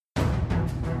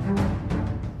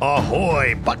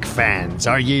Ahoy, Buck fans!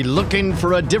 Are ye looking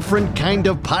for a different kind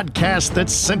of podcast that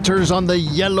centers on the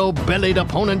yellow-bellied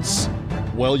opponents?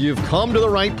 Well, you've come to the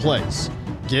right place.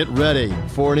 Get ready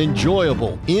for an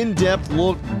enjoyable, in-depth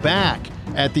look back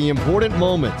at the important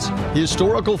moments,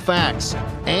 historical facts,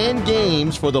 and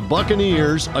games for the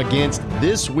Buccaneers against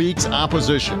this week's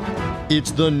opposition. It's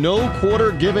the No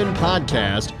Quarter Given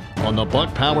podcast on the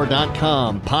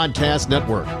BuckPower.com podcast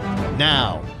network.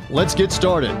 Now, let's get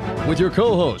started with your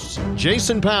co-hosts,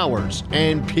 Jason Powers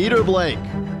and Peter Blake.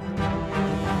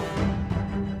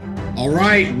 All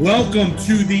right, welcome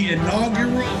to the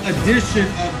inaugural edition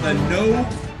of the No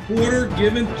Quarter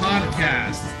Given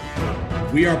podcast.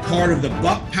 We are part of the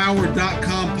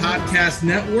BuckPower.com podcast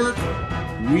network.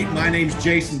 My name's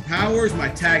Jason Powers, my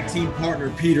tag team partner,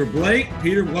 Peter Blake.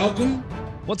 Peter, welcome.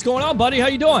 What's going on, buddy? How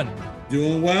you doing?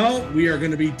 Doing well. We are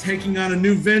going to be taking on a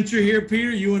new venture here,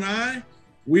 Peter, you and I.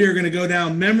 We are going to go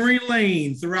down memory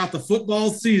lane throughout the football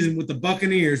season with the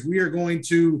Buccaneers.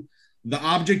 The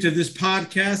object of this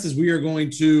podcast is we are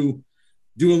going to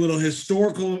do a little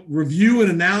historical review and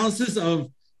analysis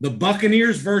of the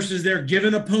Buccaneers versus their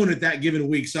given opponent that given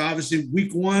week. So obviously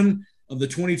week one of the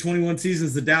 2021 season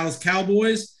is the Dallas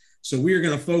Cowboys. So we are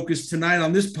going to focus tonight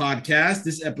on this podcast,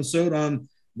 this episode, on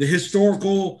the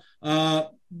historical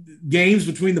games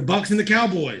between the Bucs and the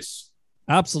Cowboys.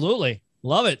 Absolutely.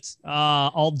 Love it.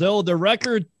 Although the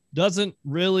record doesn't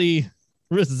really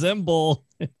resemble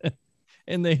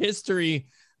in the history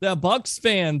that Bucs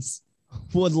fans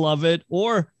would love it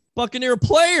or Buccaneer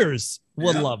players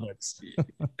would love it.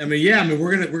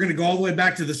 We're gonna go all the way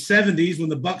back to the 70s when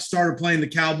the Bucs started playing the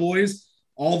Cowboys,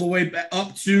 all the way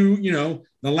up to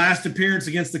the last appearance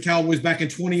against the Cowboys back in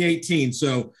 2018.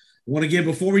 So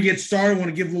before we get started, I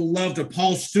want to give a little love to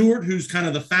Paul Stewart, who's kind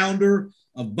of the founder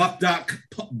of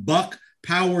BuckPower.com.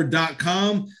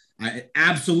 I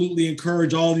absolutely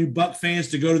encourage all you Buck fans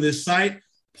to go to this site.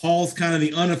 Paul's kind of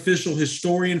the unofficial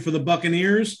historian for the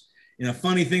Buccaneers. And a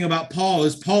funny thing about Paul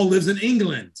is Paul lives in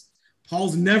England.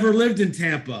 Paul's never lived in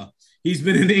Tampa. He's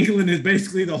been in England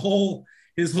basically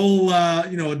his whole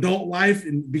adult life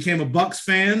and became a Bucs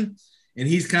fan. And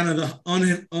he's kind of the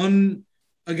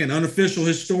unofficial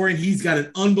historian. He's got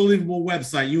an unbelievable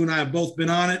website. You and I have both been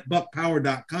on it.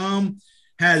 BuckPower.com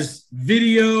has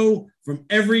video from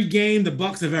every game the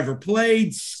Bucs have ever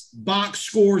played, box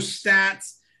scores,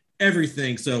 stats,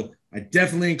 everything. So I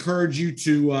definitely encourage you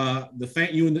to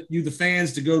the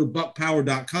fans to go to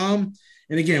BuckPower.com.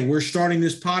 And again, we're starting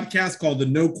this podcast called the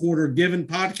No Quarter Given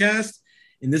podcast,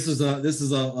 and this is a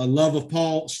love of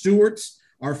Paul Stewart's.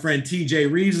 Our friend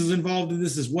TJ Reeves is involved in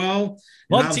this as well.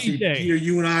 Love and TJ. Peter,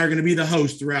 you and I are going to be the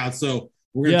host throughout, so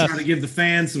we're going to try to give the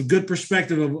fans some good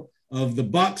perspective of the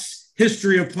Bucs'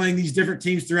 history of playing these different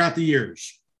teams throughout the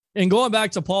years. And going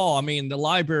back to Paul, the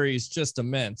library is just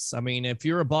immense. If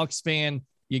you're a Bucs fan,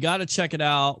 you got to check it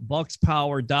out,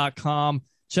 BucksPower.com.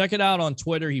 Check it out on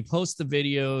Twitter. He posts the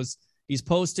videos. He's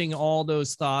posting all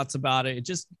those thoughts about it. It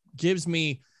just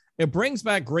it brings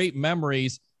back great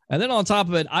memories. And then on top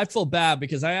of it, I feel bad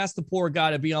because I asked the poor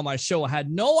guy to be on my show. I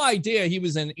had no idea he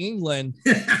was in England.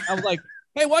 I was like,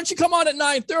 hey, why don't you come on at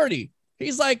 9:30?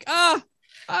 He's like,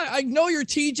 I know you're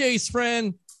TJ's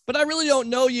friend, but I really don't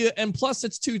know you. And plus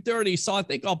it's 2:30. So I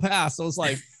think I'll pass. I was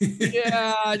like,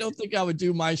 yeah, I don't think I would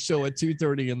do my show at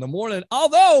 2:30 in the morning.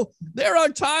 Although there are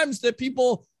times that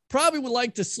people probably would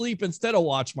like to sleep instead of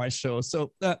watch my show.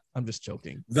 So I'm just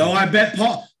joking. Though I bet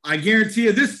I guarantee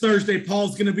you this Thursday,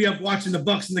 Paul's going to be up watching the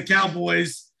Bucs and the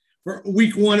Cowboys for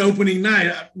week one opening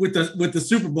night with the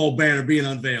Super Bowl banner being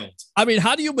unveiled.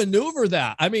 How do you maneuver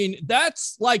that?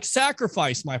 That's like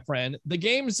sacrifice, my friend. The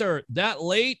games are that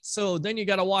late. So then you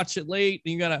got to watch it late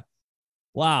and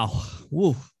wow.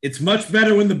 Woo. It's much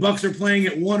better when the Bucs are playing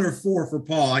at 1 or 4 for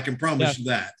Paul. I can promise you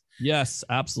that. Yes,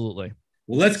 absolutely.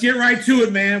 Well, let's get right to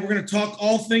it, man. We're going to talk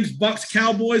all things Bucs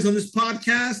Cowboys on this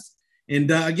podcast. And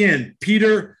again,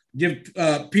 Peter's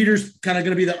kind of going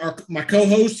to be my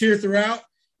co-host here throughout.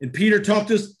 And Peter, talk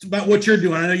to us about what you're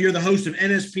doing. I know you're the host of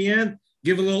NSPN.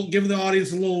 Give the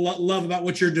audience a little love about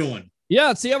what you're doing.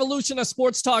 Yeah, it's the evolution of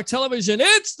sports talk television.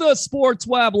 It's the Sports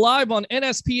Web live on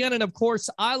NSPN. And of course,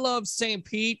 I love St.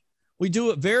 Pete. We do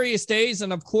it various days.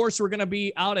 And of course, we're going to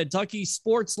be out at Ducky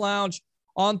Sports Lounge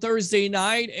on Thursday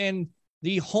night. And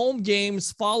the home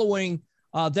games following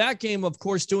that game, of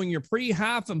course, doing your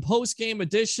pre-half and post-game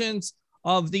editions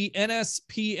of the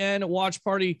NSPN watch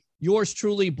party. Yours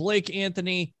truly, Blake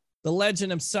Anthony, the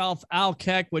legend himself, Al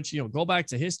Keck, which, go back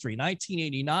to history,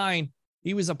 1989.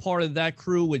 He was a part of that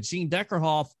crew with Gene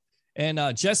Deckerhoff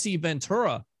and Jesse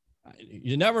Ventura.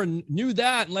 You never knew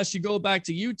that unless you go back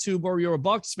to YouTube or you're a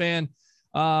Bucs fan.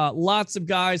 Lots of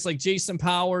guys like Jason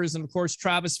Powers and, of course,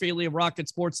 Travis Faley of Rocket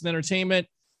Sports and Entertainment,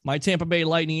 my Tampa Bay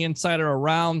Lightning insider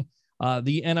around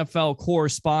the NFL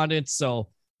correspondent. So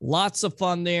lots of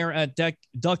fun there at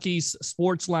Ducky's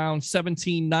Sports Lounge,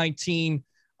 1719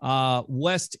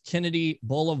 West Kennedy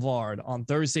Boulevard on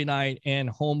Thursday night and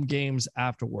home games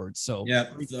afterwards. So,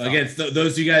 So again,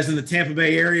 those of you guys in the Tampa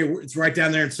Bay area, it's right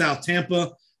down there in South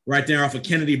Tampa, right there off of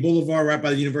Kennedy Boulevard, right by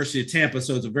the University of Tampa.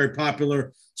 So it's a very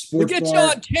popular sports bar. We get you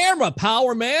on camera,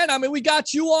 Power Man. I mean, we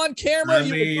got you on camera.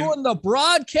 You're doing the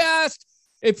broadcast.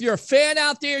 If you're a fan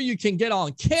out there, you can get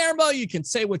on camera. You can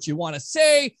say what you want to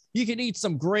say. You can eat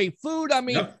some great food. I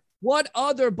mean, what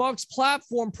other Bucs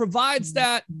platform provides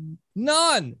that?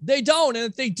 None. They don't. And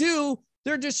if they do,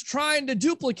 they're just trying to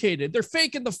duplicate it. They're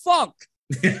faking the funk.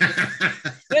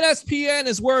 NSPN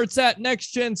is where it's at.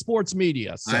 Next Gen Sports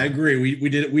Media. So. I agree. We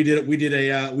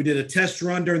did a test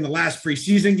run during the last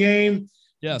preseason game.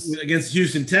 Yes. Against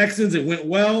Houston Texans. It went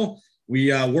well.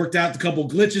 We worked out the couple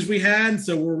glitches we had,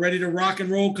 so we're ready to rock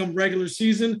and roll come regular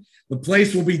season. The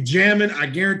place will be jamming. I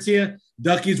guarantee you,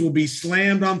 Duckies will be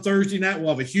slammed on Thursday night. We'll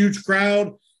have a huge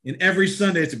crowd, and every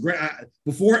Sunday it's a great.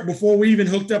 Before we even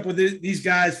hooked up with these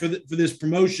guys for this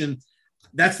promotion,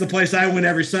 that's the place I went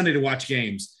every Sunday to watch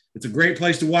games. It's a great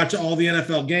place to watch all the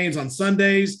NFL games on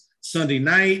Sundays, Sunday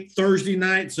night, Thursday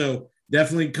night. So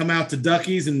definitely come out to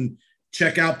Duckies and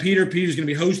check out Peter. Peter's going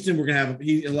to be hosting.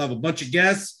 He'll have a bunch of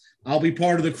guests. I'll be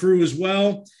part of the crew as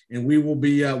well, and we will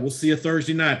be. We'll see you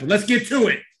Thursday night. But let's get to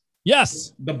it.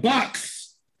 Yes, the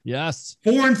Bucs. Yes,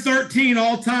 4-13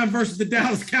 all time versus the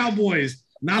Dallas Cowboys.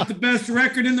 Not the best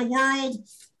record in the world,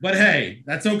 but hey,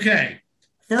 that's okay.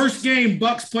 First game,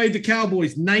 Bucs played the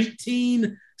Cowboys,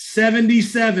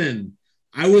 1977.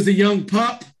 I was a young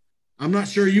pup. I'm not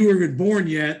sure you were born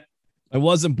yet. I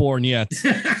wasn't born yet.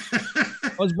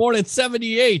 I was born in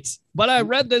 78, but I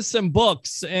read this in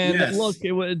books, and look,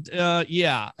 it would,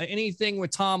 anything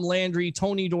with Tom Landry,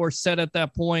 Tony Dorsett at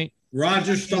that point.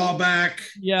 Roger Staubach.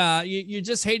 Yeah, you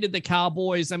just hated the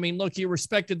Cowboys. I mean, look, you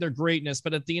respected their greatness,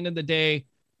 but at the end of the day,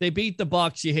 they beat the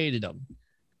Bucs. You hated them.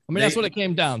 I mean, that's what it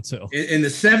came down to. In the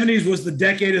 70s was the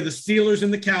decade of the Steelers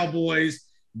and the Cowboys.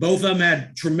 Both of them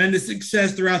had tremendous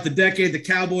success throughout the decade. The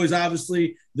Cowboys,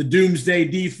 obviously, the doomsday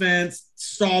defense,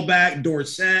 Staubach,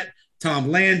 Dorsett, Tom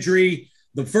Landry.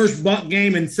 The first Buck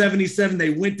game in 77, they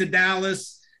went to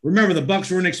Dallas. Remember, the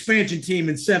Bucs were an expansion team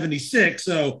in 76,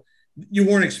 so you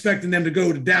weren't expecting them to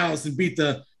go to Dallas and beat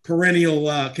the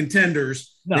perennial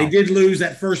contenders. No. They did lose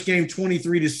that first game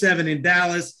 23-7 in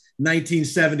Dallas,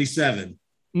 1977.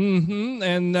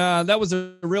 And that was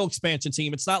a real expansion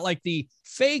team. It's not like the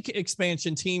fake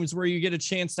expansion teams where you get a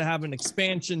chance to have an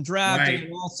expansion draft and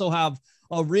you also have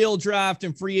a real draft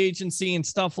and free agency and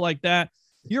stuff like that.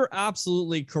 You're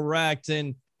absolutely correct.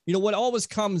 And, you know, what always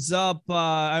comes up, we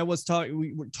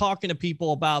were talking to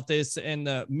people about this in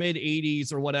the mid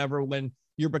 80s or whatever, when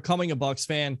you're becoming a Bucs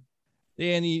fan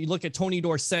and you look at Tony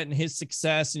Dorsett and his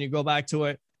success and you go back to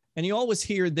it and you always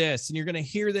hear this, and you're going to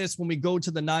hear this when we go to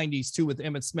the 90s too with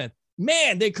Emmitt Smith.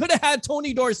 Man, they could have had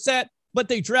Tony Dorsett, but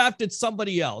they drafted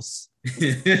somebody else.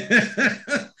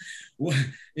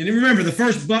 And remember, the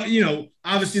first,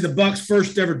 obviously the Bucs'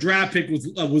 first ever draft pick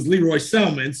was Leroy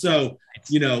Selman. So,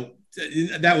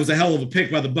 that was a hell of a pick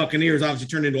by the Buccaneers. Obviously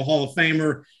turned into a Hall of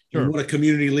Famer. Sure. And what a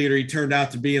community leader he turned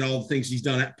out to be, and all the things he's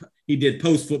done. He did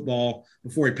post football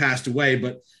before he passed away.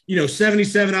 But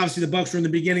 77, obviously the Bucs were in the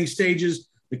beginning stages.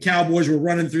 The Cowboys were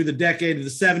running through the decade of the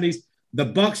 70s. The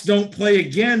Bucs don't play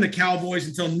again the Cowboys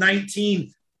until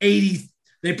 1980.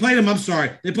 They played them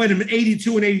in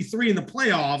 82 and 83 in the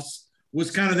playoffs. Was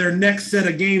kind of their next set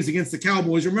of games against the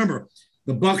Cowboys. Remember,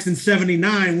 the Bucs in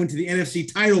 79 went to the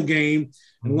NFC title game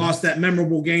and lost that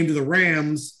memorable game to the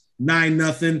Rams,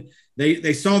 9-0.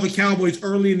 They saw the Cowboys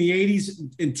early in the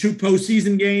 80s in two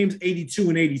postseason games, 82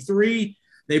 and 83.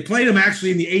 They played them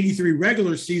actually in the 83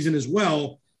 regular season as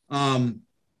well.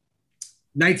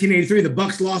 1983, the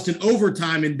Bucs lost in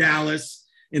overtime in Dallas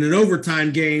in an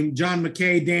overtime game. John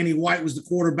McKay, Danny White was the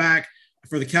quarterback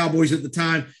for the Cowboys at the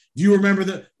time. Do you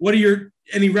remember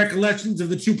any recollections of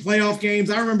the two playoff games?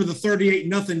 I remember the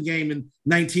 38-0 game in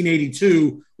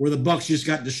 1982 where the Bucs just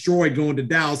got destroyed going to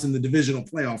Dallas in the divisional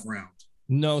playoff round.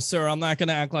 No, sir. I'm not going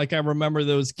to act like I remember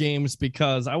those games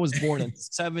because I was born in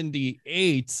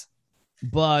 78.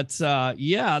 But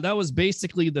that was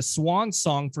basically the swan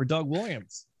song for Doug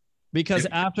Williams, because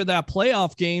after that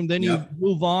playoff game, then you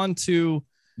move on to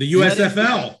the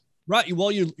USFL. Right.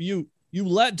 Well, you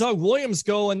let Doug Williams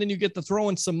go, and then you get to throw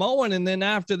in Samoan. And then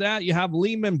after that, you have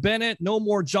Lehman Bennett, no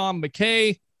more John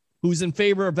McKay, who's in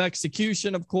favor of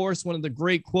execution. Of course, one of the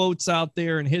great quotes out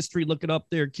there in history. Look it up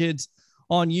there, kids,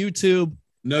 on YouTube.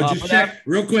 No, just check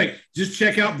real quick. Just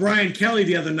check out Brian Kelly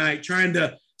the other night trying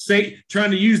to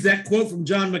use that quote from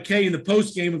John McKay in the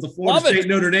post game of the Florida State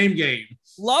Notre Dame game.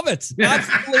 Love it.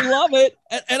 Absolutely love it.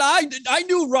 And I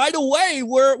knew right away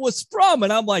where it was from.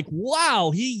 And I'm like,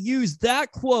 wow, he used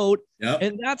that quote. Yep.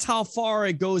 And that's how far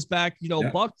it goes back.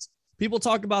 Bucks, people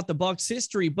talk about the Bucks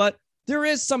history, but there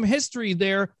is some history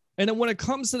there. And then when it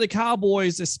comes to the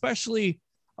Cowboys, especially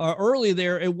early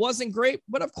there, it wasn't great,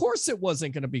 but of course it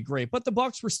wasn't going to be great, but the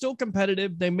Bucks were still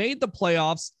competitive. They made the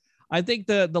playoffs. I think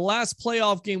the last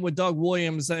playoff game with Doug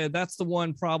Williams, that's the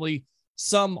one probably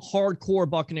some hardcore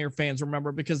Buccaneer fans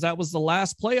remember, because that was the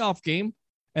last playoff game.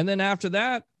 And then after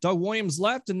that, Doug Williams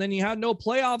left, and then you had no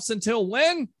playoffs until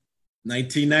when?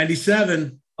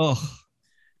 1997. Oh,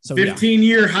 so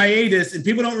 15-year hiatus. And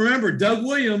people don't remember Doug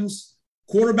Williams,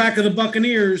 quarterback of the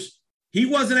Buccaneers. He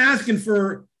wasn't asking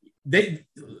for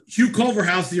Hugh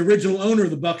Culverhouse, the original owner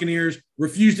of the Buccaneers,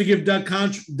 refused to give Doug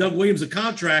Williams a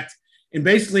contract. And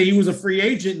basically he was a free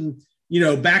agent. And,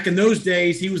 back in those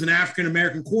days, he was an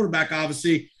African-American quarterback.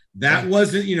 Obviously that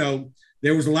wasn't,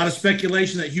 there was a lot of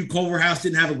speculation that Hugh Culverhouse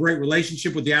didn't have a great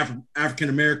relationship with the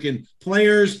African-American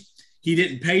players. He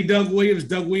didn't pay Doug Williams.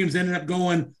 Doug Williams ended up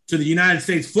going to the United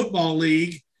States Football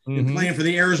League and playing for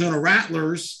the Arizona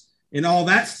Rattlers and all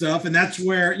that stuff. And that's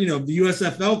where, the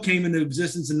USFL came into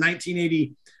existence in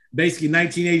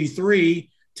 1983.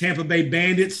 Tampa Bay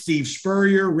Bandits, Steve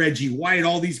Spurrier, Reggie White,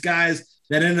 all these guys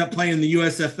that ended up playing in the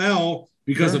USFL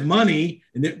because of money.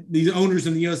 And these owners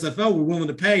in the USFL were willing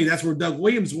to pay. That's where Doug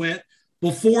Williams went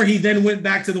before he then went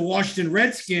back to the Washington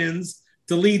Redskins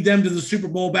to lead them to the Super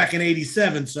Bowl back in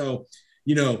 87. So,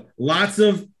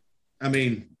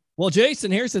 well,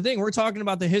 Jason, here's the thing. We're talking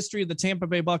about the history of the Tampa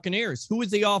Bay Buccaneers. Who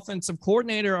was the offensive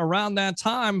coordinator around that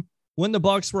time when the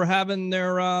Bucs were having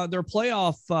their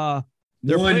playoff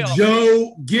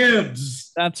Joe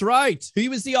Gibbs. That's right. He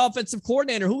was the offensive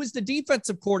coordinator. Who was the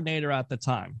defensive coordinator at the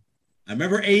time? I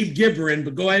remember Abe Gibberin,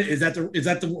 but go ahead. Is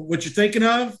that what you're thinking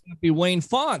of? It'd be Wayne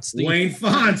Fonts. Wayne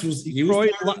Fonts was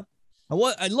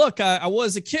I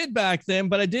was a kid back then,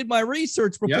 but I did my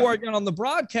research before I got on the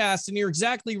broadcast, and you're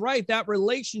exactly right. That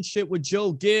relationship with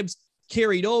Joe Gibbs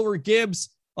carried over. Gibbs,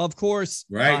 of course,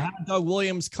 had Doug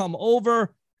Williams come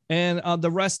over, and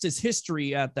the rest is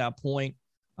history at that point.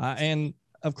 And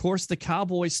of course, the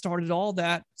Cowboys started all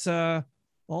that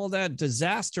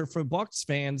disaster for Bucs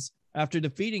fans after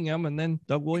defeating them, and then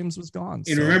Doug Williams was gone.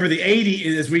 And remember the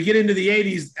 80s, as we get into the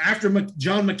 80s, after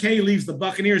John McKay leaves the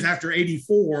Buccaneers after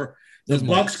 84, the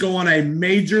Bucs go on a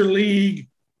major league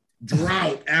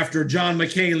drought after John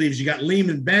McKay leaves. You got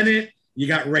Lehman Bennett, you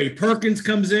got Ray Perkins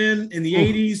comes in the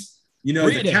 80s.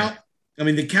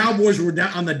 The Cowboys were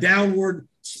down on the downward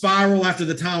spiral after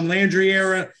the Tom Landry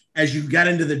era. As you got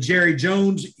into the Jerry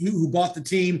Jones, who bought the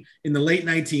team in the late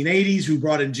 1980s, who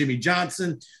brought in Jimmy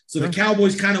Johnson. So the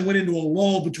Cowboys kind of went into a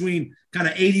lull between kind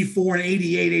of 84 and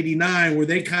 88, 89, where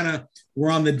they kind of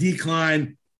were on the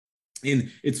decline.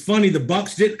 And it's funny, the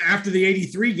Bucs didn't, after the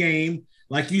 83 game,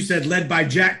 like you said, led by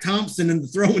Jack Thompson and the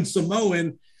throwing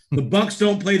Samoan, the Bucs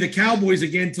don't play the Cowboys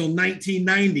again until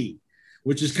 1990,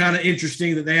 which is kind of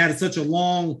interesting that they had such a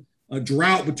long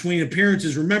drought between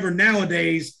appearances. Remember,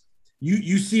 nowadays,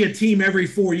 you see a team every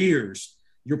 4 years.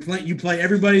 You play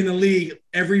everybody in the league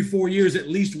every 4 years at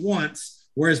least once,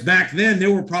 whereas back then there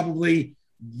were probably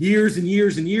years and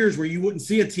years and years where you wouldn't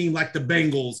see a team like the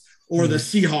Bengals or the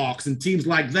Seahawks and teams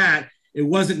like that. It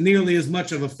wasn't nearly as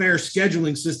much of a fair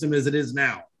scheduling system as it is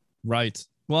now. Right.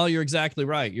 Well, you're exactly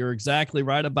right. You're exactly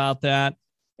right about that.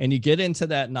 And you get into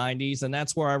that 90s, and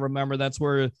that's where I remember that's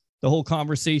where the whole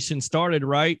conversation started,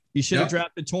 right? You should have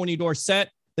drafted Tony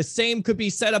Dorsett. The same could be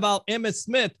said about Emmitt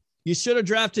Smith. You should have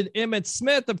drafted Emmitt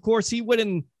Smith. Of course, he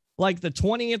wouldn't like the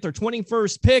 20th or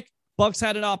 21st pick. Bucs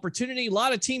had an opportunity. A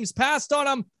lot of teams passed on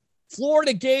him.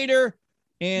 Florida Gator.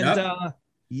 And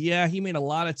he made a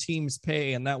lot of teams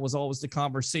pay. And that was always the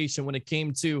conversation when it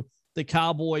came to the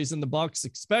Cowboys and the Bucs,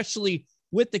 especially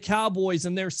with the Cowboys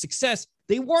and their success.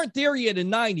 They weren't there yet in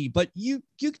 90, but you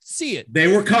could see it.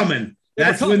 They were coming.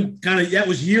 When that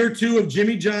was year 2 of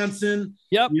Jimmy Johnson.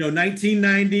 Yep.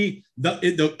 1990.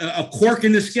 A quirk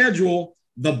in the schedule.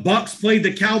 The Bucs played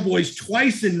the Cowboys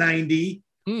twice in 90.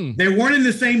 They weren't in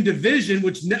the same division,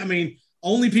 which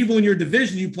only people in your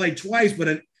division you played twice.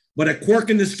 But a quirk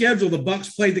in the schedule. The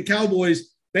Bucs played the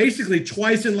Cowboys basically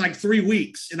twice in like 3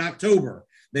 weeks in October.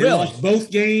 They lost both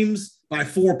games by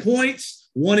 4 points.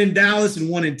 One in Dallas and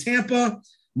one in Tampa.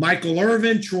 Michael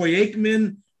Irvin, Troy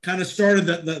Aikman kind of started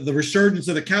the resurgence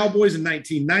of the Cowboys in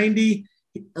 1990.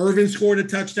 Irvin scored a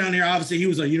touchdown here. Obviously, he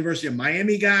was a University of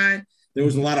Miami guy. There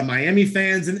was a lot of Miami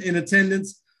fans in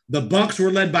attendance. The Bucs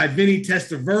were led by Vinny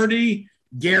Testaverde,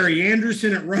 Gary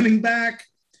Anderson at running back.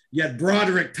 You had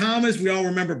Broderick Thomas. We all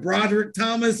remember Broderick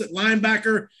Thomas at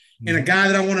linebacker. And a guy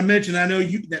that I want to mention, I know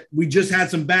that we just had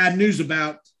some bad news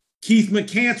about, Keith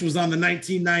McCants was on the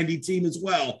 1990 team as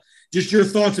well. Just your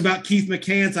thoughts about Keith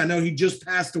McCants. I know he just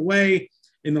passed away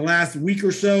in the last week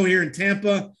or so here in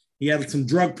Tampa. He had some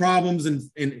drug problems, and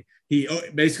he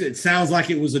basically, it sounds like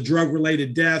it was a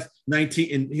drug-related death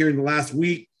here in the last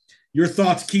week. Your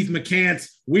thoughts, Keith McCants.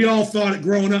 We all thought it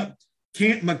growing up,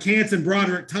 McCants and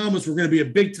Broderick Thomas were going to be a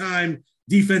big-time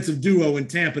defensive duo in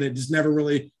Tampa, and it just never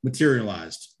really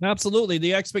materialized. Absolutely.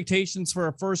 The expectations for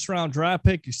a first-round draft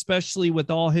pick, especially with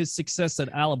all his success at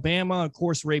Alabama, of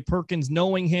course, Ray Perkins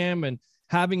knowing him and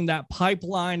having that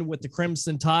pipeline with the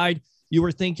Crimson Tide, you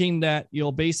were thinking that,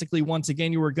 basically, once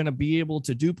again, you were going to be able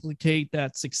to duplicate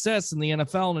that success in the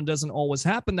NFL, and it doesn't always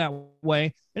happen that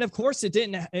way. And, of course, it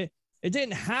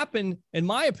didn't happen, in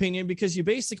my opinion, because you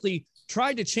basically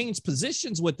tried to change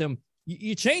positions with them.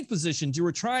 You changed positions. You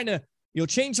were trying to,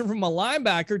 change him from a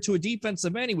linebacker to a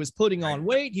defensive end. He was putting on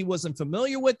weight. He wasn't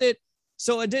familiar with it.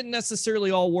 So it didn't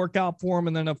necessarily all work out for him.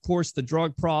 And then, of course, the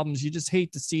drug problems. You just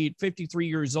hate to see it. 53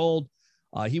 years old.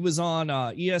 He was on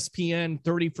ESPN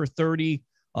 30 for 30,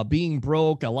 being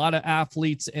broke. A lot of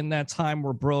athletes in that time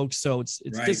were broke. So it's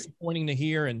right. Disappointing to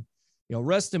hear. And,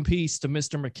 rest in peace to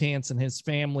Mr. McCants and his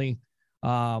family.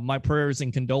 My prayers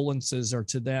and condolences are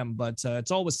to them. But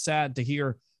it's always sad to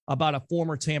hear about a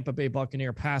former Tampa Bay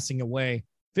Buccaneer passing away.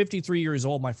 53 years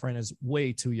old, my friend, is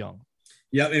way too young.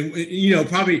 Yeah, and,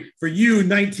 probably for you,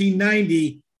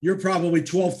 1990, you're probably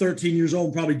 12, 13 years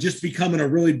old, probably just becoming a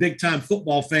really big-time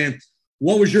football fan.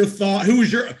 What was your thought?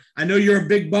 I know you're a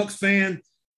big Bucs fan.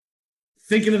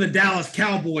 Thinking of the Dallas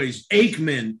Cowboys,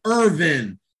 Aikman,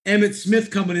 Irvin, Emmitt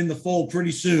Smith coming in the fold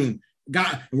pretty soon.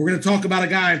 We're going to talk about a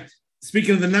guy,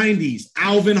 speaking of the 90s,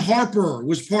 Alvin Harper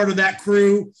was part of that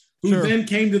crew, who then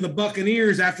came to the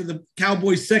Buccaneers after the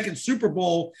Cowboys' second Super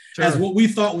Bowl as what we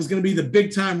thought was going to be the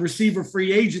big-time receiver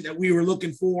free agent that we were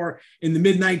looking for in the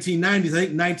mid-1990s. I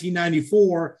think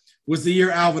 1994 was the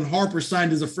year Alvin Harper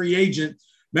signed as a free agent.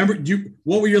 Remember,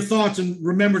 what were your thoughts and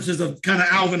remembrances of kind of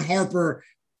Alvin Harper?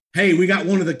 Hey, we got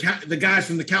one of the guys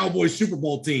from the Cowboys Super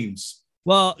Bowl teams.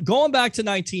 Well, going back to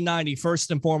 1990,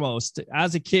 first and foremost,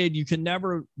 as a kid, you could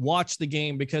never watch the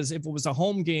game because if it was a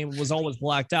home game, it was always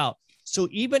blacked out. So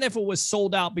even if it was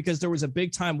sold out because there was a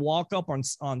big-time walk-up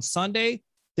on Sunday,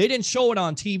 they didn't show it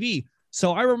on TV.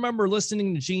 So I remember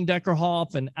listening to Gene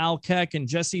Deckerhoff and Al Keck and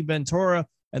Jesse Ventura,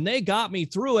 and they got me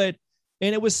through it.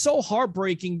 And it was so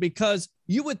heartbreaking because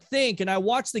you would think, and I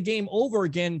watched the game over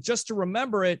again just to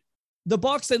remember it, the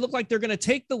Bucs, they look like they're going to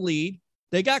take the lead.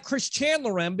 They got Chris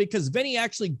Chandler in because Vinny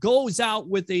actually goes out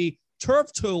with a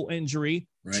turf toe injury.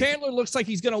 Right. Chandler looks like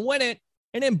he's going to win it.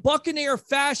 And in Buccaneer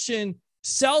fashion,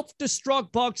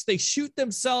 self-destruct Bucs, they shoot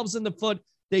themselves in the foot.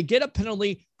 They get a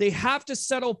penalty. They have to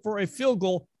settle for a field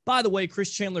goal. By the way,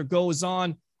 Chris Chandler goes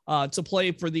on to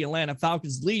play for the Atlanta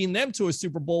Falcons, leading them to a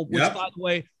Super Bowl, which, by the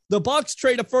way, the Bucs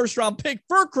trade a first-round pick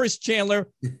for Chris Chandler,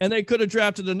 and they could have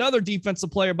drafted another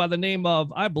defensive player by the name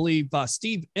of, I believe,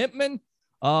 Steve Entman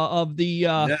of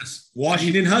the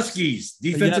Washington Huskies,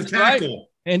 defensive tackle.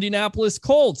 Right. Indianapolis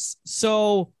Colts.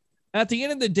 So at the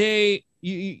end of the day,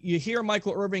 you hear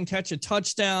Michael Irvin catch a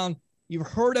touchdown. You've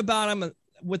heard about him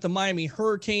with the Miami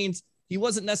Hurricanes. He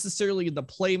wasn't necessarily the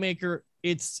playmaker.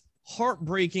 It's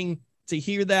heartbreaking to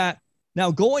hear that.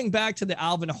 Now, going back to the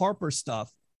Alvin Harper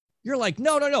stuff, you're like,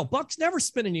 no. Bucs never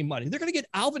spend any money. They're going to get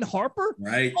Alvin Harper?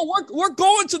 Right. Oh, we're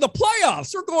going to the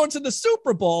playoffs. We're going to the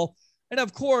Super Bowl. And,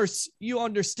 of course, you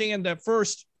understand that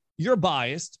first, you're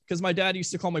biased because my dad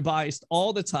used to call me biased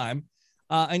all the time.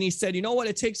 And he said, you know what?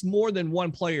 It takes more than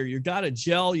one player. You got to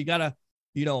gel. You got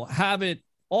to, have it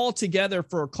all together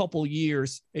for a couple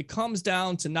years. It comes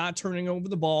down to not turning over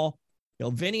the ball.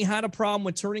 Vinny had a problem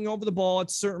with turning over the ball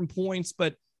at certain points,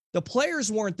 but the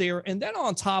players weren't there. And then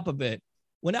on top of it,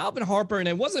 when Alvin Harper, and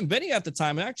it wasn't Vinny at the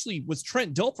time, it actually was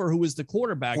Trent Dilfer, who was the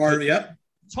quarterback.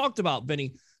 Talked about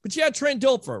Vinny, but you had Trent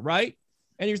Dilfer, right?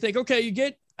 And you think, okay, you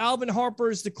get Alvin Harper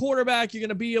as the quarterback, you're going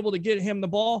to be able to get him the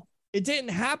ball. It didn't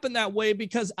happen that way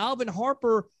because Alvin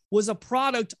Harper was a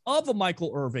product of a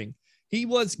Michael Irvin. He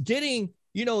was getting,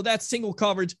 that single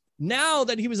coverage. Now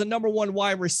that he was a number one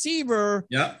wide receiver,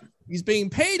 he's being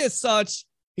paid as such.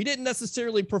 He didn't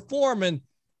necessarily perform. And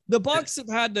the Bucs have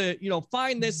had to,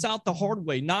 find this out the hard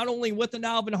way, not only with an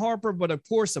Alvin Harper, but of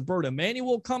course, a Bert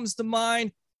Emanuel comes to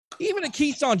mind, even a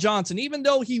Keyshawn Johnson, even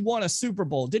though he won a Super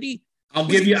Bowl. Did he? I'll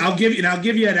give you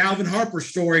an Alvin Harper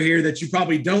story here that you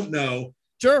probably don't know.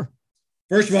 Sure.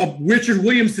 First of all, Richard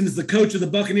Williamson is the coach of the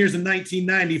Buccaneers in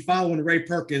 1990, following Ray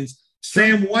Perkins.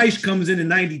 Sam Weiss comes in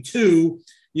 92.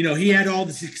 he had all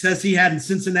the success he had in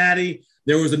Cincinnati.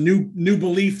 There was a new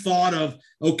belief thought of,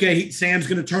 okay, Sam's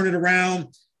going to turn it around.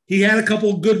 He had a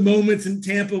couple of good moments in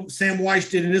Tampa. Sam Weiss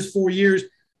did in his 4 years.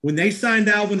 When they signed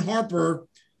Alvin Harper,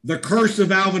 the curse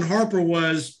of Alvin Harper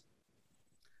was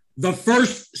the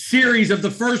first series of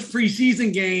the first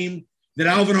preseason game that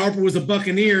Alvin Harper was a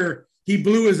Buccaneer, he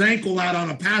blew his ankle out on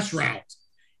a pass route.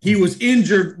 He was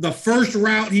injured the first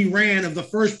route he ran of the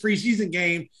first preseason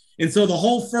game. And so the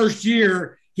whole first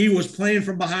year, he was playing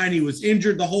from behind. He was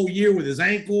injured the whole year with his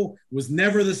ankle, was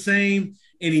never the same,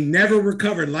 and he never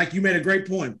recovered. Like you made a great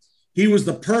point. He was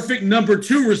the perfect number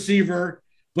 2 receiver,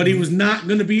 but he was not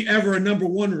going to be ever a number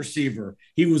 1 receiver.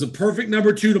 He was a perfect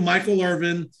number 2 to Michael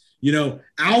Irvin.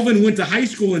 Alvin went to high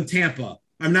school in Tampa.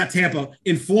 I'm not Tampa,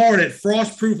 in Florida at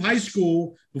Frostproof High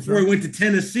School before he went to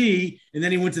Tennessee, and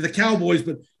then he went to the Cowboys.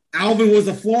 But Alvin was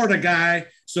a Florida guy,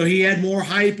 so he had more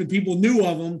hype and people knew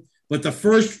of him. But the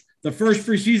first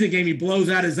preseason game, he blows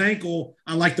out his ankle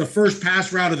on like the first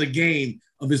pass route of the game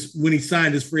when he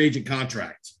signed his free agent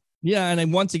contract. Yeah, and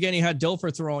then once again, he had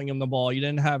Dilfer throwing him the ball. You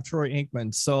didn't have Troy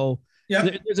Aikman. So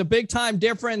there's a big time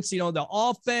difference. The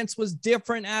offense was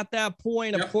different at that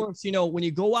point. Of course, when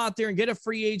you go out there and get a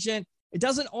free agent, it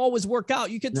doesn't always work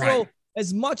out. You can throw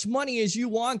as much money as you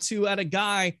want to at a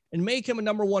guy and make him a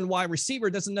number 1 wide receiver.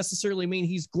 It doesn't necessarily mean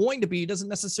he's going to be. It doesn't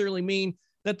necessarily mean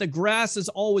that the grass is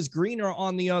always greener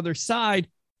on the other side.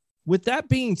 With that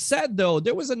being said, though,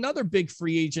 there was another big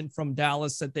free agent from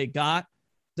Dallas that they got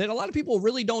that a lot of people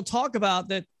really don't talk about,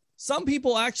 that some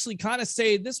people actually kind of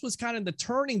say this was kind of the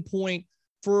turning point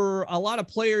for a lot of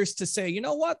players to say, you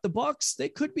know what, the Bucs, they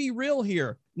could be real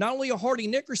here. Not only a Hardy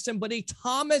Nickerson, but a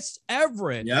Thomas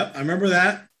Everett. Yep, I remember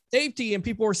that. Safety, and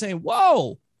people were saying,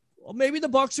 whoa, well, maybe the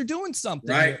Bucs are doing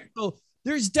something. Right. So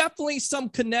there's definitely some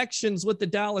connections with the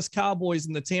Dallas Cowboys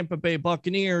and the Tampa Bay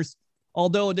Buccaneers,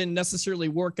 although it didn't necessarily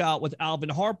work out with Alvin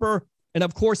Harper. And,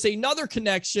 of course, another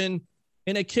connection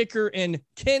in a kicker in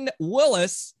Ken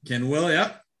Willis. Ken Will,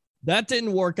 yep. That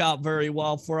didn't work out very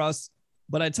well for us.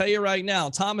 But I tell you right now,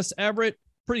 Thomas Everett,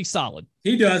 pretty solid.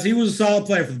 He does. He was a solid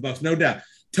player for the Bucs, no doubt.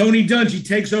 Tony Dungy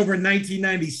takes over in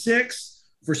 1996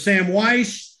 for Sam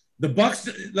Weiss. The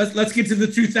Bucs, let's get to the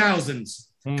 2000s.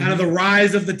 Kind of the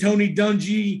rise of the Tony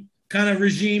Dungy kind of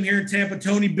regime here in Tampa.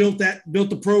 Tony built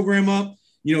the program up.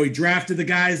 He drafted the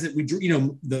guys that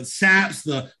the Saps,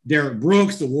 the Derek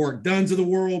Brooks, the Warwick Dunns of the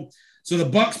world. So the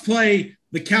Bucs play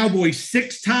the Cowboys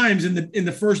 6 times in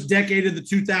the first decade of the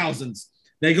 2000s.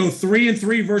 They go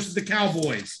 3-3 versus the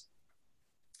Cowboys.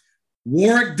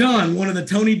 Warwick Dunn, one of the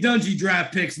Tony Dungy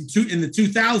draft picks in the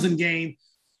 2000 game,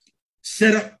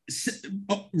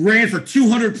 ran for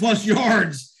 200 plus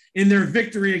yards in their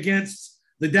victory against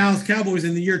the Dallas Cowboys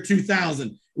in the year 2000.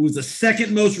 It was the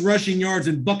second most rushing yards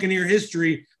in Buccaneer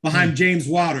history behind James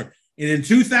Wilder. And in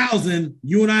 2000,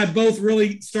 you and I both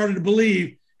really started to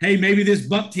believe, hey, maybe this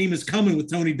Buck team is coming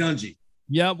with Tony Dungy.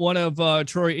 Yeah, one of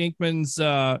Troy Aikman's,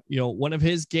 one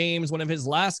of his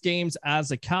last games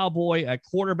as a Cowboy at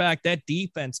quarterback, that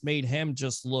defense made him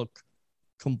just look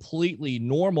completely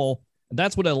normal. And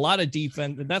that's what a lot of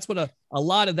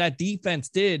that defense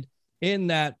did in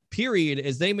that period,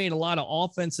 is they made a lot of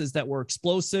offenses that were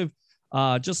explosive,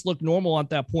 just look normal at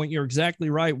that point. You're exactly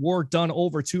right. Warwick Dunn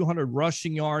over 200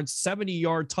 rushing yards,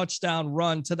 70-yard touchdown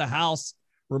run to the house.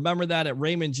 Remember that at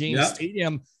Raymond James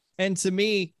Stadium. And to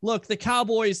me, look, the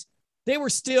Cowboys, they were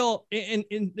still, and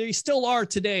they still are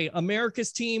today,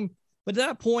 America's team. But at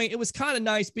that point, it was kind of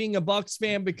nice being a Bucs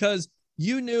fan, because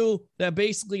you knew that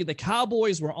basically the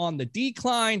Cowboys were on the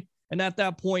decline, and at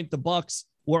that point, the Bucs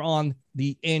were on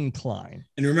the incline.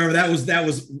 And remember, that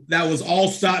was all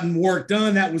Stoughton Warwick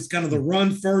Dunn. That was kind of the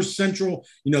run first central,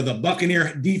 the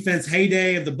Buccaneer defense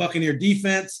heyday of the Buccaneer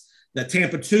defense. That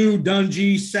Tampa 2,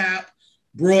 Dungy, Sapp,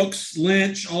 Brooks,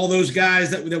 Lynch, all those guys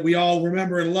that we all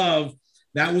remember and love.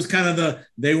 That was kind of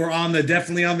they were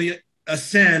definitely on the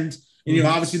ascend. And,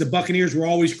 obviously the Buccaneers were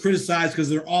always criticized because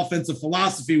their offensive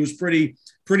philosophy was pretty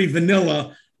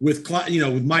vanilla with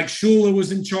Mike Shula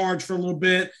was in charge for a little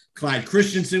bit. Clyde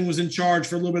Christensen was in charge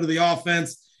for a little bit of the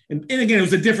offense. And again, it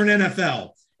was a different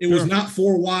NFL. It was not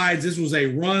 4 wides. This was a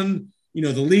run.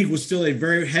 The league was still a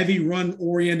very heavy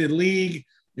run-oriented league.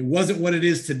 It wasn't what it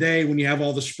is today when you have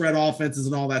all the spread offenses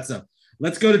and all that stuff.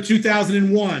 Let's go to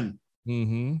 2001,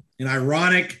 an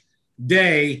ironic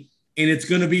day, and it's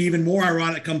going to be even more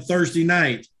ironic come Thursday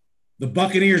night. The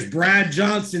Buccaneers, Brad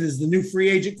Johnson is the new free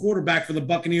agent quarterback for the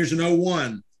Buccaneers in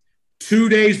 2001, 2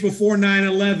 days before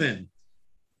 9/11.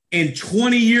 And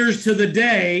 20 years to the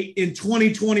day in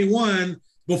 2021,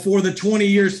 before the 20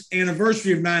 years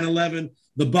anniversary of 9/11,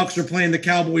 the Bucs are playing the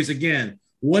Cowboys again.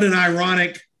 What an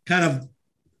ironic kind of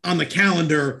on the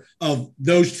calendar of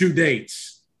those two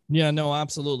dates. Yeah, no,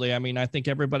 absolutely. I mean, I think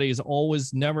everybody is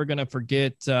always never going to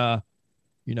forget,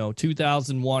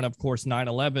 2001, of course,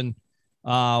 9/11,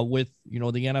 with,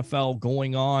 the NFL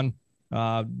going on.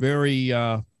 I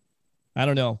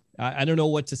don't know. I don't know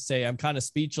what to say. I'm kind of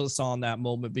speechless on that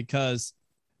moment because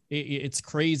it's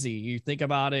crazy. You think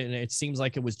about it and it seems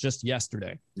like it was just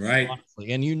yesterday. Right.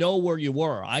 Honestly. And where you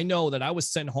were. I know that I was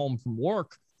sent home from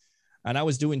work and I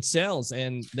was doing sales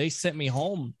and they sent me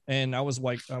home and I was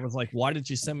like, why did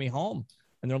you send me home?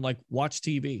 And they're like, watch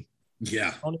TV.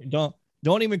 Yeah.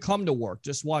 Don't even come to work.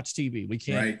 Just watch TV. We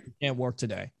can't work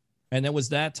today. And it was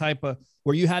that type of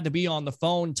where you had to be on the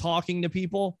phone talking to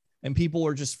people and people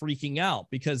were just freaking out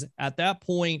because at that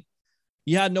point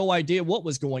you had no idea what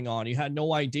was going on. You had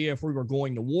no idea if we were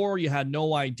going to war. You had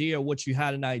no idea. What you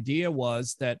had an idea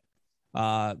was that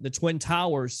the Twin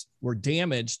Towers were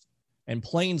damaged and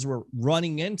planes were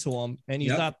running into them. And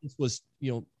you thought this was,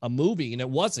 a movie, and it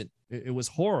wasn't. It was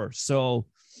horror. So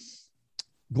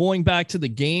going back to the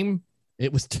game,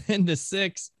 it was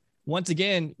 10-6. Once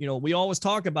again, we always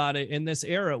talk about it in this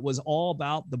era. It was all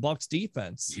about the Bucs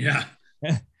defense. Yeah.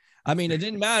 I mean, it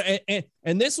didn't matter.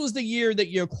 And this was the year that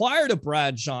you acquired a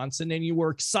Brad Johnson and you were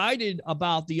excited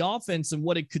about the offense and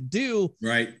what it could do.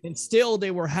 Right. And still they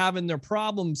were having their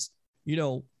problems,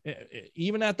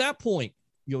 even at that point,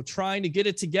 trying to get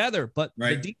it together. But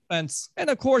the defense,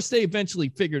 and of course they eventually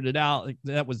figured it out. Like,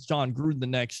 that was John Gruden the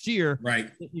next year.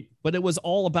 Right. But it was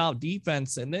all about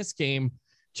defense in this game,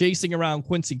 chasing around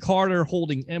Quincy Carter,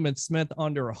 holding Emmitt Smith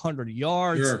under 100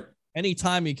 yards. Sure.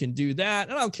 Anytime you can do that.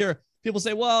 I don't care. People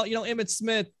say, well, Emmitt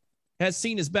Smith has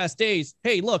seen his best days.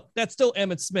 Hey, look, that's still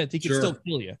Emmitt Smith. He can still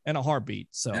kill you in a heartbeat.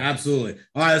 So absolutely.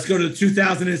 All right, let's go to the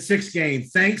 2006 game.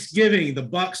 Thanksgiving, the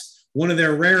Bucs, one of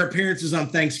their rare appearances on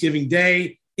Thanksgiving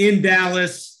Day in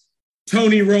Dallas.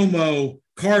 Tony Romo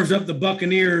carves up the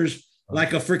Buccaneers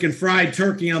like a freaking fried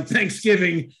turkey on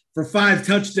Thanksgiving for 5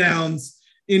 touchdowns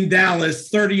in Dallas,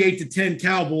 38-10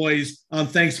 Cowboys on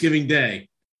Thanksgiving Day.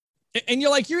 And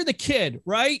you're the kid,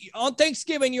 right? On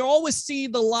Thanksgiving, you always see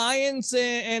the Lions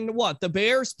and the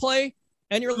Bears play.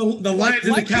 And you're the Lions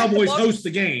and the Cowboys host the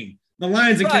game. The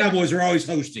Lions and Cowboys are always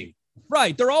hosting.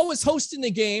 Right. They're always hosting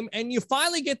the game. And you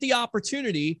finally get the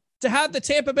opportunity to have the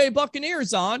Tampa Bay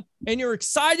Buccaneers on. And you're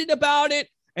excited about it.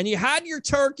 And you had your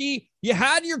turkey. You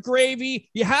had your gravy.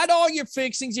 You had all your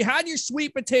fixings. You had your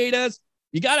sweet potatoes.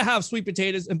 You got to have sweet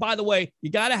potatoes. And by the way,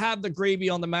 you got to have the gravy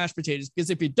on the mashed potatoes. Because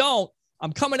if you don't,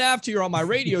 I'm coming after you on my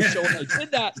radio show. And I did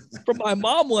that for my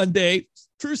mom one day.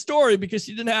 True story, because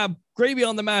she didn't have gravy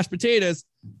on the mashed potatoes.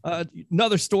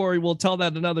 Another story. We'll tell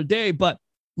that another day. But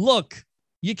look,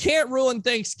 you can't ruin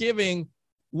Thanksgiving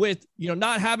with,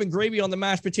 not having gravy on the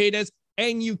mashed potatoes.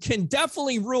 And you can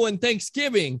definitely ruin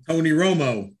Thanksgiving. Tony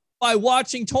Romo. By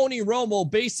watching Tony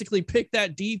Romo basically pick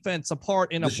that defense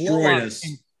apart in a blowout.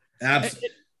 Absolutely.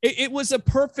 It was a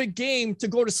perfect game to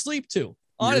go to sleep to.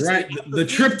 Honestly, you're right.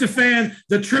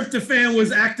 The tryptophan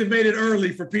was activated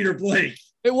early for Peter Blake.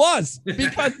 It was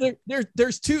because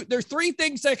there's 3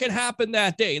 things that can happen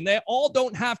that day, and they all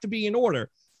don't have to be in order.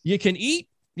 You can eat,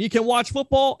 you can watch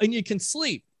football, and you can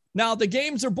sleep. Now the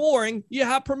games are boring. You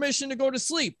have permission to go to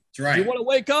sleep. That's right. You want to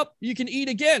wake up, you can eat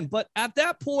again. But at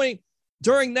that point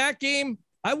during that game,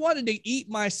 I wanted to eat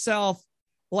myself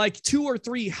like 2 or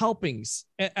 3 helpings.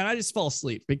 And I just fell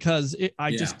asleep because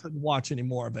I just couldn't watch any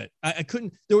more of it. I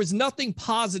couldn't, there was nothing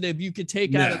positive you could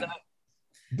take out of that.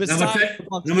 Besides,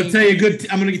 I'm going to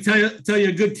tell you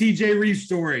a good TJ Reeves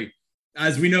story.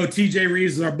 As we know, TJ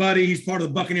Reeves is our buddy. He's part of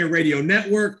the Buccaneer Radio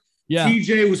Network. Yeah.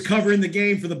 TJ was covering the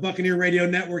game for the Buccaneer Radio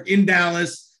Network in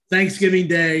Dallas, Thanksgiving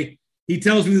Day. He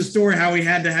tells me the story how he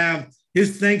had to have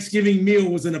his Thanksgiving meal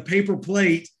was in a paper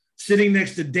plate sitting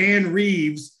next to Dan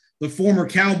Reeves, the former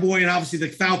Cowboy and obviously the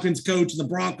Falcons coach and the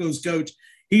Broncos coach.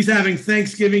 He's having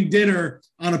Thanksgiving dinner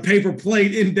on a paper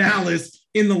plate in Dallas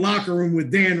in the locker room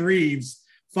with Dan Reeves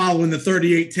following the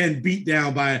 38-10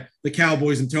 beatdown by the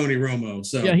Cowboys and Tony Romo.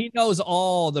 So yeah, he knows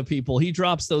all the people. He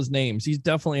drops those names. He's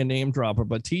definitely a name dropper,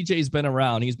 but TJ's been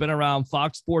around. He's been around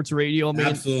Fox Sports Radio. I mean,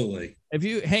 absolutely. If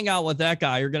you hang out with that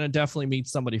guy, you're going to definitely meet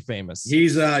somebody famous.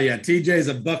 He's TJ's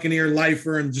a Buccaneer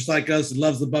lifer and just like us,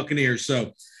 loves the Buccaneers.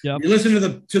 So you're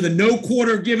listening to the No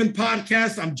Quarter Given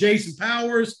podcast. I'm Jason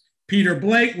Powers, Peter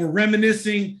Blake. We're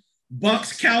reminiscing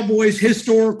Bucs Cowboys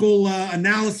historical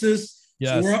analysis.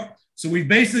 Yes. So we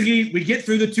get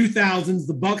through the 2000s.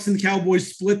 The Bucs and the Cowboys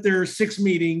split their 6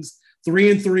 meetings,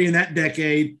 3-3 in that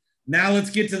decade. Now let's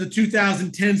get to the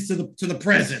 2010s to the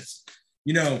present.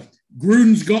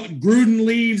 Gruden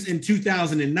leaves in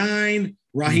 2009.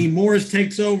 Raheem Morris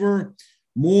takes over.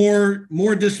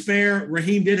 more despair.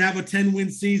 Raheem did have a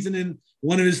 10-win season in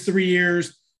one of his 3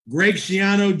 years. Greg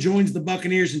Schiano joins the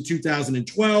Buccaneers in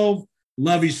 2012.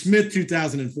 Lovie Smith,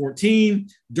 2014.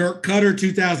 Dirk Cutter,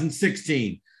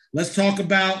 2016. Let's talk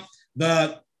about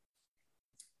the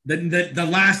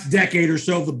last decade or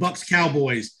so of the Bucs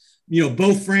Cowboys.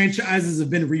 Both franchises have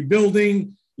been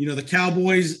rebuilding. The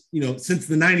Cowboys, since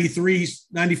the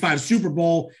 93-95 Super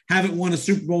Bowl, haven't won a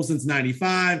Super Bowl since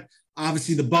 95.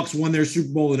 Obviously, the Bucs won their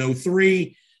Super Bowl in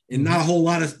 2003, and not a whole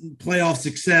lot of playoff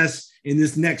success in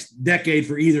this next decade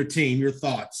for either team. Your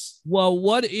thoughts? Well,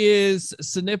 what is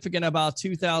significant about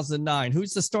 2009?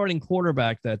 Who's the starting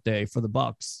quarterback that day for the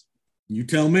Bucs? You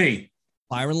tell me.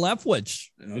 Byron Leftwich.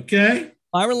 Okay.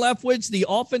 Byron Leftwich, the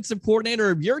offensive coordinator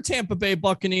of your Tampa Bay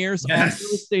Buccaneers, yes, on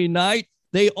Thursday night.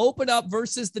 They open up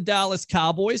versus the Dallas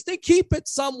Cowboys. They keep it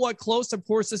somewhat close. Of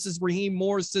course, this is Raheem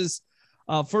Morris's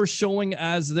first showing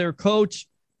as their coach.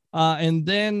 And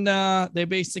then they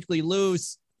basically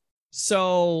lose.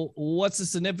 So what's the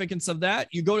significance of that?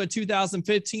 You go to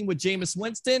 2015 with Jameis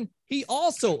Winston. He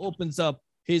also opens up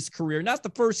his career, not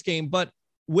the first game, but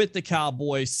with the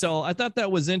Cowboys. So I thought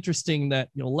that was interesting that,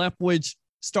 Leftwich,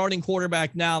 starting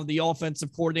quarterback now, the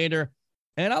offensive coordinator.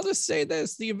 And I'll just say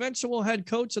this, the eventual head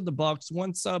coach of the Bucs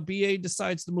once BA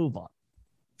decides to move on.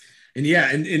 And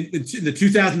yeah, in the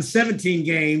 2017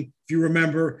 game, if you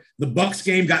remember, the Bucs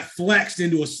game got flexed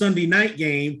into a Sunday night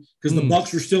game because the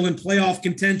Bucs were still in playoff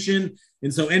contention.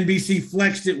 And so NBC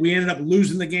flexed it. We ended up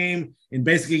losing the game and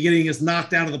basically getting us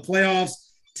knocked out of the playoffs.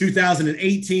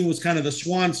 2018 was kind of the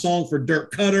swan song for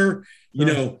Dirk Cutter.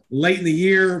 Late in the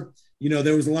year,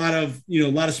 there was a lot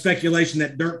of speculation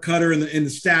that Dirk Cutter and the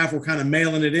staff were kind of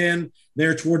mailing it in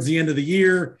there towards the end of the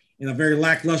year in a very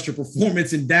lackluster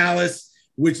performance in Dallas,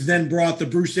 which then brought the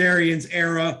Bruce Arians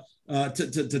era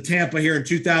to Tampa here in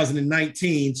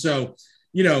 2019. So,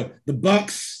 the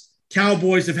Bucs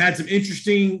Cowboys have had some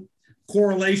interesting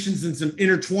correlations and some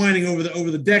intertwining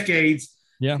over the decades.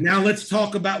 Yeah. Now let's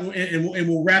talk about, and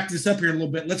we'll wrap this up here in a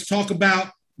little bit. Let's talk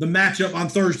about the matchup on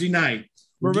Thursday night.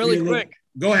 We're really quick.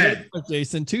 Go ahead.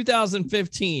 Jason,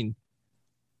 2015,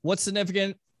 what's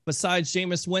significant besides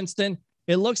Jameis Winston?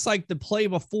 It looks like the play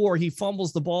before he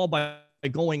fumbles the ball by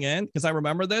going in, because I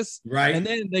remember this. Right. And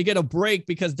then they get a break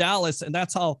because Dallas, and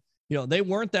that's how, they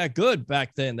weren't that good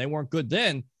back then. They weren't good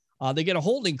then. They get a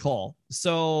holding call.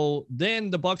 So then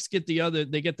the Bucs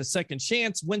they get the second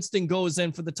chance. Winston goes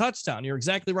in for the touchdown. You're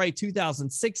exactly right.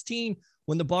 2016,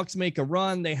 when the Bucs make a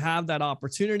run, they have that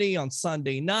opportunity on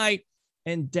Sunday night.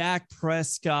 And Dak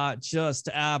Prescott just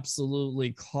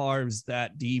absolutely carves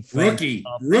that defense.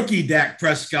 Rookie Dak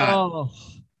Prescott.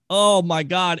 Oh my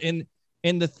God. And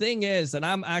the thing is, and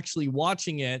I'm actually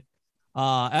watching it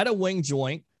at a wing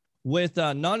joint with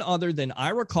none other than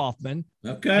Ira Kaufman.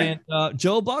 Okay. And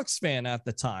Joe Bucs fan at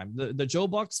the time, the Joe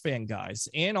Bucs fan guys,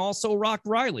 and also Rock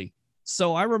Riley.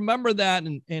 So I remember that.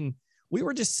 And we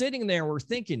were just sitting there. We're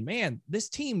thinking, man, this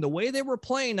team, the way they were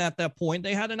playing at that point,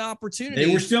 they had an opportunity.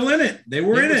 They were still in it. They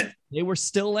were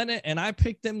still in it. And I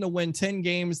picked them to win 10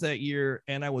 games that year.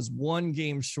 And I was one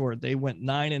game short. They went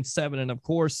 9-7. And of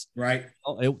course, right.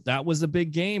 That was a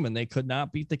big game and they could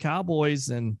not beat the Cowboys.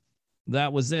 And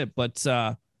that was it. But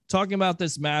talking about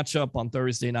this matchup on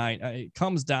Thursday night, it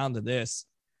comes down to this.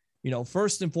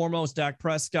 First and foremost, Dak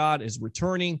Prescott is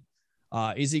returning.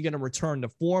 Is he going to return to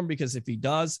form? Because if he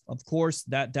does, of course,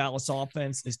 that Dallas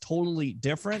offense is totally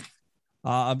different.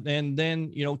 And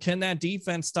then, can that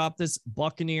defense stop this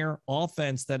Buccaneer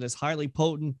offense that is highly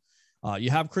potent? You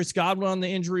have Chris Godwin on the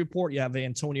injury report. You have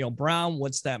Antonio Brown.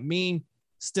 What's that mean?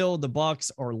 Still, the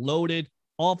Bucs are loaded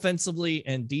offensively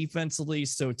and defensively.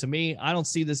 So to me, I don't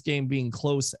see this game being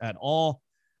close at all.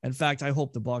 In fact, I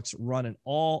hope the Bucs run it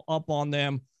all up on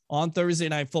them on Thursday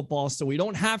Night Football, so we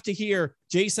don't have to hear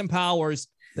Jason Powers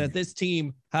that this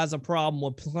team has a problem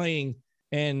with playing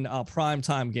in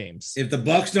primetime games. If the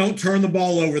Bucs don't turn the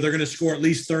ball over, they're going to score at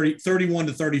least 31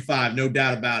 to 35, no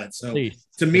doubt about it. So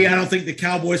to me, I don't think the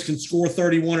Cowboys can score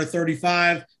 31 or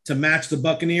 35 to match the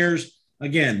Buccaneers.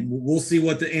 Again, we'll see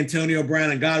what the Antonio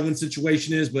Brown and Godwin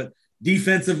situation is, but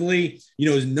defensively,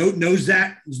 no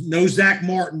Zach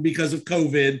Martin because of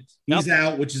COVID. He's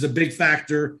out, which is a big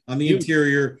factor on the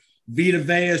interior. Vita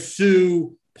Vea,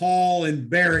 Sue, Paul, and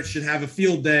Barrett should have a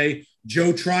field day.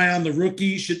 Joe Tryon, the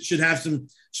rookie, should have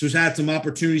some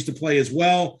opportunities to play as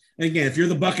well. And again, if you're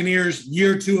the Buccaneers,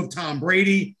 year 2 of Tom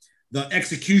Brady, the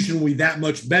execution will be that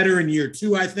much better in year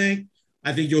 2, I think.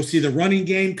 I think you'll see the running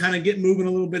game kind of get moving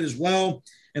a little bit as well.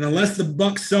 And unless the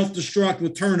Bucs self-destruct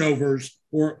with turnovers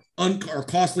or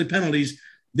costly penalties,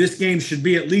 this game should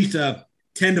be at least a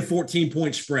 10 to 14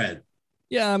 point spread.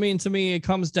 Yeah, I mean, to me, it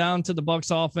comes down to the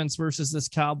Bucs offense versus this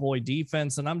Cowboy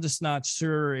defense, and I'm just not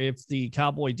sure if the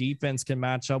Cowboy defense can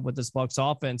match up with this Bucs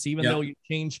offense. Even though you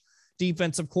change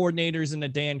defensive coordinators into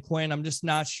Dan Quinn, I'm just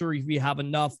not sure if you have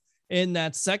enough in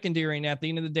that secondary. And at the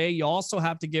end of the day, you also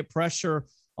have to get pressure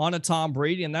on a Tom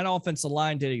Brady, and that offensive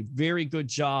line did a very good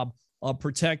job of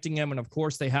protecting him. And of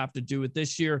course, they have to do it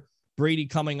this year. Brady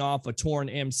coming off a torn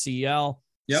MCL.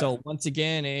 Yep. So once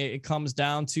again, it comes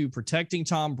down to protecting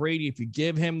Tom Brady. If you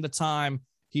give him the time,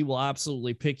 he will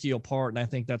absolutely pick you apart. And I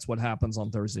think that's what happens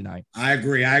on Thursday night. I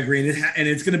agree. And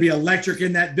it's going to be electric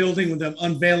in that building with them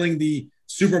unveiling the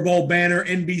Super Bowl banner,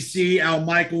 NBC, Al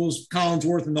Michaels,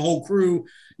 Collinsworth, and the whole crew.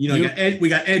 We got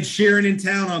Ed Sheeran in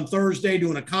town on Thursday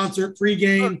doing a concert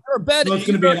pregame. So it's going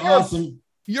to be an awesome.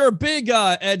 You're a big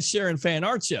Ed Sheeran fan,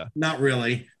 aren't you? Not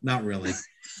really.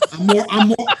 I'm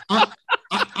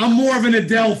more of an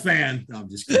Adele fan. No, I'm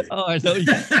just kidding. Oh, I know.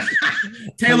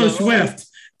 Taylor Swift.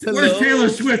 Where's Taylor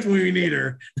Swift when we need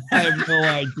her? I have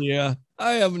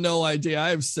no idea. I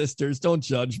have sisters. Don't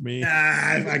judge me.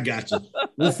 I got you.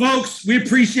 Well, folks, we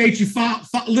appreciate you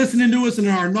listening to us in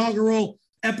our inaugural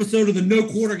episode of the No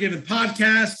Quarter Given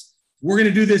podcast. We're going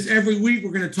to do this every week.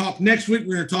 We're going to talk next week.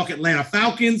 We're going to talk Atlanta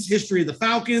Falcons, history of the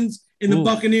Falcons and the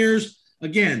Buccaneers.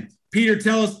 Again, Peter,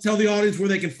 tell the audience where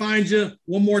they can find you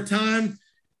one more time,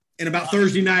 and about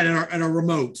Thursday night at our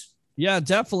remote. Yeah,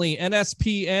 definitely.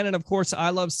 NSPN, and of course, I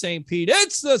Love St. Pete.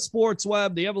 It's the Sports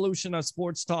Web, the evolution of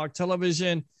sports talk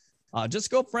television.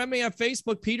 Just go friend me on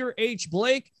Facebook, Peter H.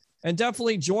 Blake, and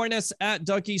definitely join us at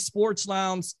Ducky Sports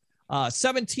Lounge,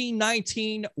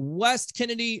 1719 West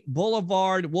Kennedy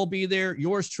Boulevard. We'll be there.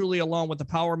 Yours truly, along with the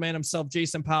Power Man himself,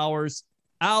 Jason Powers,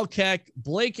 Al Keck,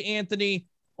 Blake Anthony,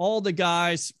 all the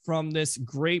guys from this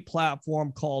great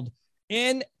platform called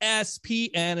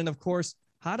NSPN. And of course,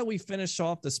 how do we finish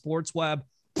off the Sports Web?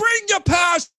 Bring your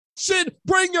passion,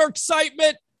 bring your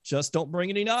excitement. Just don't bring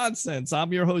any nonsense.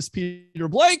 I'm your host, Peter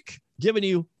Blake, giving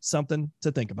you something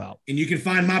to think about. And you can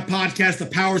find my podcast, The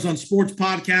Powers on Sports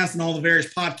Podcast, and all the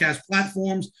various podcast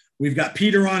platforms. We've got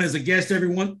Peter on as a guest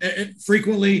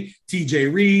frequently,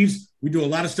 TJ Reeves. We do a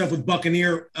lot of stuff with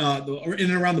Buccaneer, in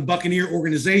and around the Buccaneer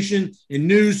organization and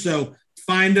news. So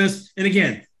find us. And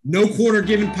again, No Quarter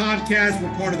Given podcast.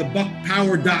 We're part of the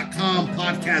BuckPower.com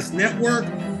podcast network.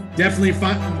 Definitely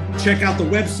check out the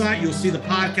website. You'll see the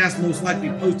podcast most likely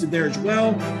posted there as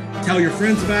well. Tell your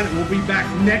friends about it. We'll be back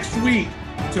next week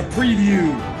to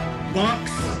preview Bucs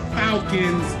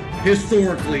Falcons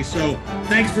historically. So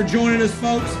thanks for joining us,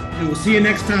 folks, and we'll see you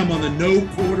next time on the No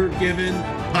Quarter Given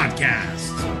podcast.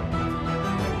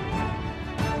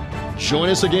 Join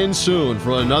us again soon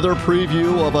for another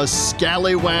preview of a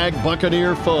scallywag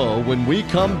Buccaneer foe when we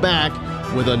come back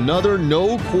with another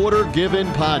No Quarter Given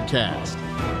podcast.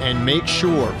 And make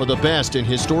sure, for the best in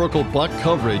historical Buck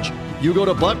coverage, you go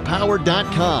to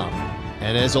BuckPower.com.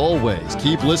 And as always,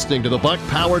 keep listening to the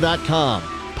BuckPower.com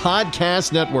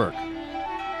podcast network.